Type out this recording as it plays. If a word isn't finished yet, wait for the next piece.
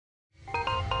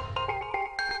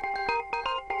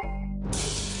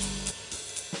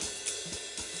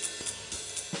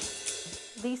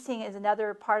leasing is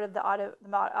another part of the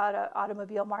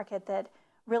automobile market that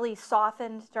really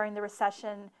softened during the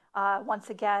recession. Once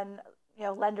again,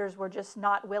 lenders were just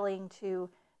not willing to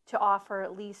offer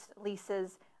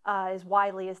leases as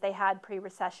widely as they had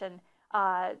pre-recession.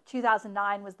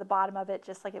 2009 was the bottom of it,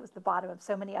 just like it was the bottom of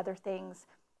so many other things.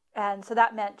 And so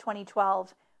that meant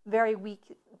 2012, very weak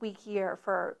year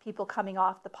for people coming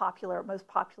off the most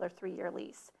popular 3-year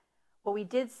lease. What we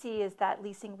did see is that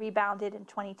leasing rebounded in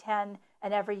 2010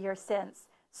 and every year since.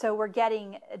 So we're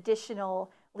getting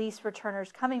additional lease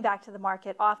returners coming back to the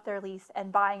market off their lease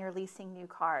and buying or leasing new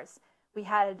cars. We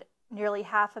had nearly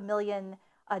 500,000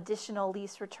 additional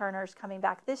lease returners coming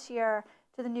back this year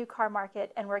to the new car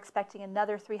market, and we're expecting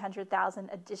another 300,000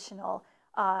 additional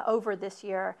over this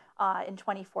year in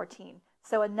 2014.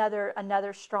 So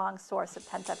another strong source of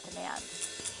pent-up demand.